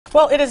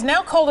Well, it is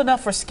now cold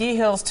enough for ski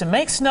hills to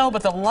make snow,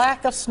 but the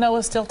lack of snow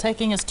is still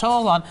taking its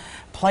toll on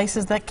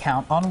places that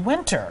count on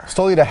winter.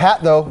 Still need a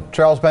hat, though.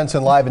 Charles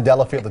Benson live in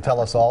Delafield to tell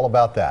us all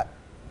about that.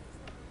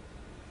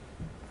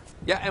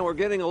 Yeah, and we're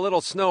getting a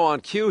little snow on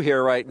cue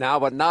here right now,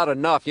 but not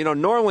enough. You know,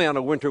 normally on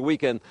a winter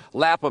weekend,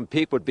 Lapham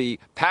Peak would be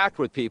packed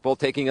with people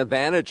taking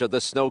advantage of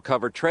the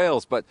snow-covered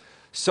trails, but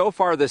so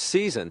far this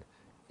season,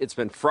 it's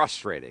been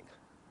frustrating.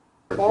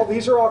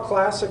 These are all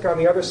classic. On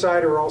the other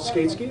side are all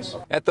skate skis.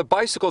 At the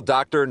Bicycle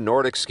Doctor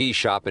Nordic Ski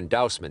Shop in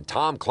Dousman,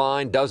 Tom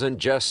Klein doesn't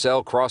just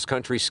sell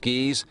cross-country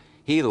skis,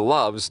 he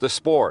loves the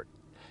sport.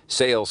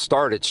 Sales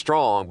started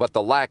strong, but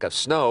the lack of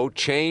snow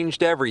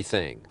changed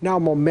everything. Now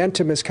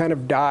momentum has kind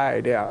of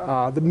died.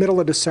 The middle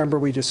of December,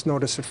 we just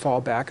noticed it fall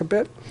back a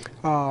bit.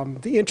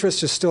 The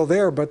interest is still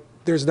there, but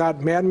there's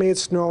not man-made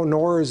snow,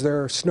 nor is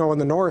there snow in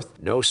the north.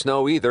 No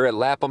snow either at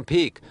Lapham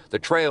Peak. The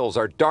trails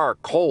are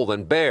dark, cold,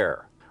 and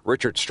bare.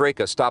 Richard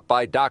Straka stopped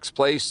by Doc's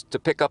place to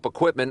pick up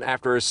equipment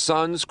after his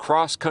son's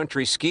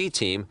cross-country ski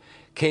team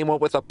came up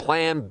with a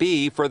plan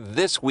B for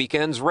this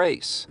weekend's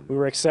race. We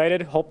were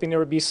excited, hoping there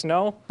would be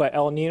snow, but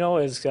El Nino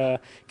has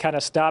kind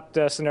of stopped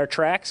us in our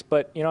tracks,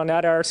 but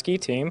not our ski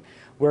team.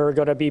 We're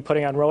going to be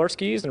putting on roller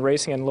skis and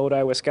racing in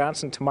Lodi,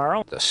 Wisconsin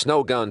tomorrow. The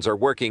snow guns are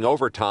working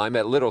overtime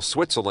at Little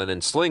Switzerland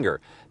and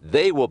Slinger.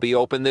 They will be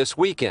open this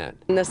weekend.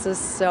 This is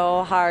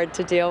so hard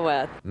to deal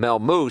with. Mel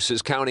Moose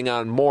is counting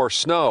on more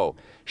snow.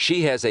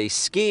 She has a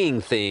skiing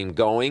theme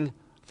going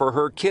for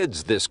her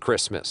kids this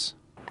Christmas.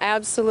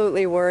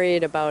 Absolutely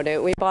worried about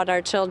it. We bought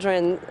our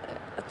children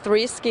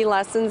 3 ski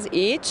lessons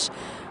each.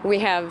 We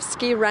have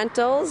ski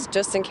rentals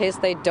just in case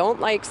they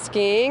don't like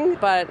skiing,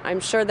 but I'm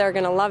sure they're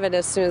going to love it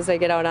as soon as they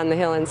get out on the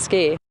hill and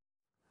ski.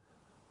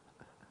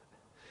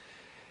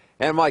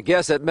 And my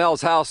guess at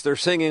Mel's house, they're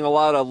singing a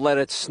lot of "Let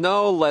It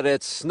Snow, Let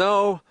It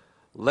Snow,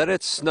 Let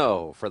It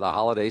Snow" for the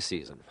holiday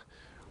season.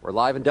 We're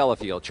live in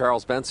Delafield.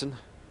 Charles Benson,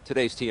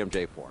 today's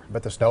TMJ4.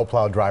 But the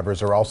snowplow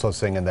drivers are also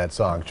singing that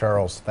song.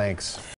 Charles, thanks.